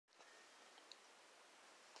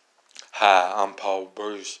Hi, I'm Paul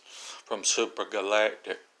Bruce from Super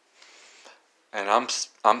Galactic, and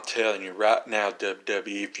I'm telling you right now,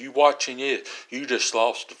 WWE, if you watching it, you just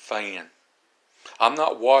lost a fan. I'm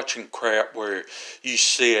not watching crap where you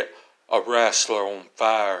set a wrestler on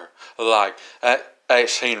fire like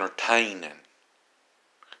that's entertaining.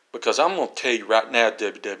 Because I'm gonna tell you right now,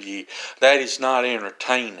 WWE, that is not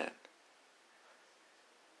entertaining.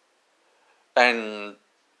 And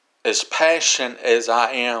as passionate as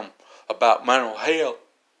I am about mental health,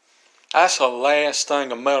 that's the last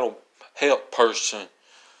thing a mental health person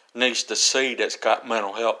needs to see that's got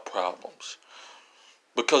mental health problems.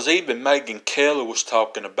 Because even Megyn Kelly was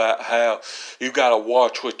talking about how you got to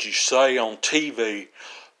watch what you say on TV,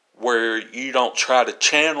 where you don't try to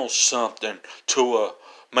channel something to a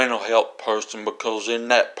mental health person, because in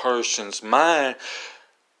that person's mind,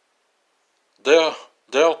 they'll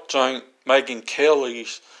think Megyn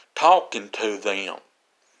Kelly's talking to them.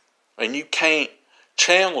 And you can't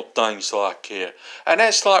channel things like that. And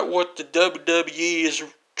that's like what the WWE is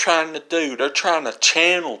trying to do. They're trying to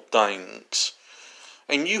channel things.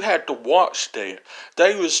 And you had to watch that.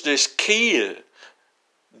 There was this kid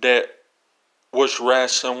that was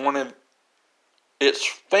wrestling one of its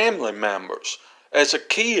family members as a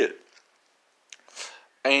kid.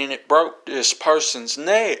 And it broke this person's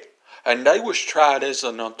neck. And they was tried as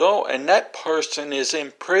an adult. And that person is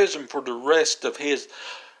in prison for the rest of his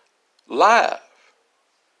life.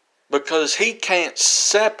 Because he can't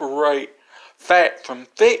separate fact from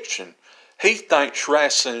fiction. He thinks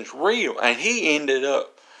wrestling's real. And he ended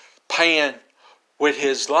up paying with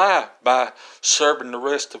his life by serving the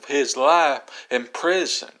rest of his life in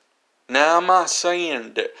prison. Now, am I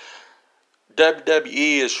saying that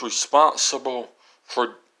WWE is responsible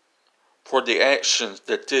for the actions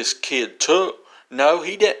that this kid took? No,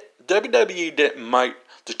 he didn't. WWE didn't make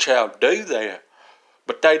the child do that.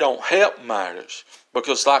 But they don't help matters.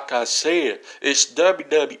 Because like I said, it's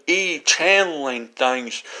WWE channeling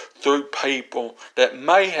things through people that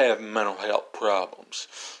may have mental health problems.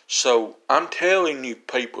 So I'm telling you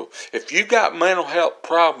people, if you got mental health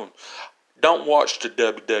problems, don't watch the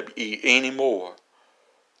WWE anymore.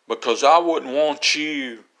 Because I wouldn't want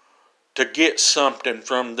you to get something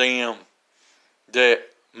from them that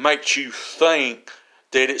makes you think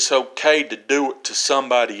that it's okay to do it to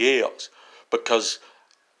somebody else. Because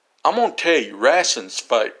I'm going to tell you, wrestling's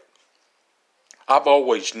fake. I've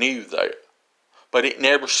always knew that. But it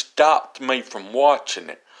never stopped me from watching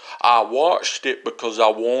it. I watched it because I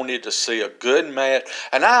wanted to see a good match.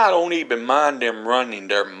 And I don't even mind them running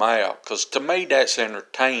their mouth. Because to me that's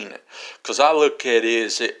entertaining. Because I look at it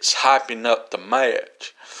as it's hyping up the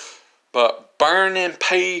match. But burning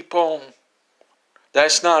people,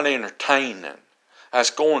 that's not entertaining.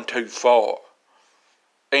 That's going too far.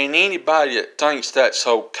 And anybody that thinks that's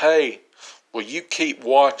okay, well, you keep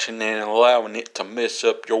watching and allowing it to mess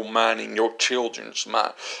up your mind and your children's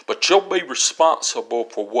mind. But you'll be responsible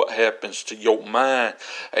for what happens to your mind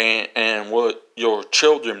and what your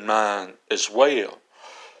children's mind as well.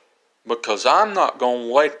 Because I'm not going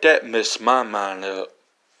to let that mess my mind up.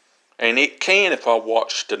 And it can if I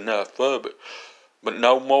watched enough of it. But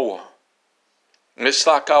no more. It's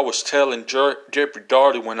like I was telling Jeffrey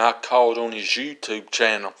Daugherty when I called on his YouTube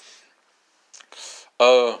channel.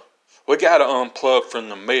 We got to unplug from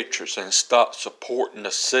the matrix and stop supporting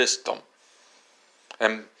the system.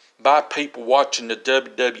 And by people watching the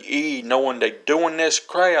WWE knowing they doing this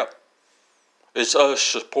crap, it's us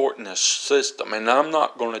supporting the system. And I'm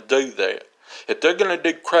not going to do that. If they're going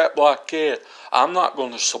to do crap like that, I'm not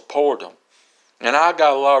going to support them. And I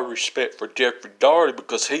got a lot of respect for Jeffrey Daugherty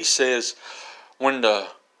because he says when the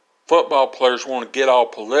football players want to get all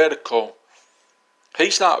political,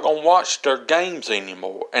 he's not going to watch their games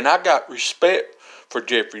anymore. And I got respect for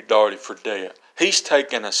Jeffrey Daugherty for that. He's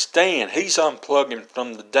taking a stand. He's unplugging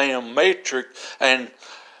from the damn matrix and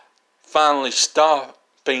finally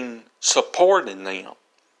stopping supporting them.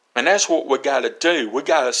 And that's what we got to do. We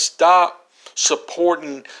got to stop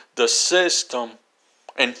supporting the system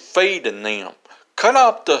and feeding them. Cut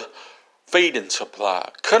off the feeding supply.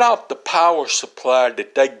 Cut off the power supply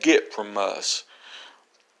that they get from us.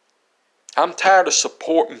 I'm tired of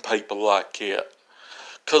supporting people like that.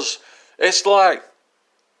 Because it's like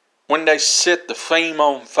when they set the theme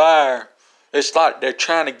on fire, it's like they're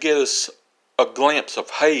trying to get us a glimpse of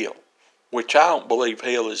hell. Which I don't believe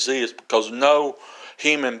hell is this, because no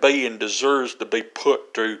human being deserves to be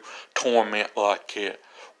put through torment like that.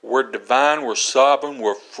 We're divine, we're sovereign,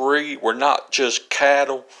 we're free. We're not just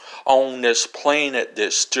cattle on this planet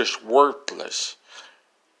that's just worthless.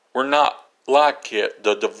 We're not like it.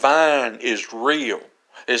 The divine is real.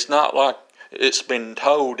 It's not like it's been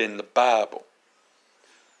told in the Bible.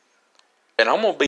 And I'm going to be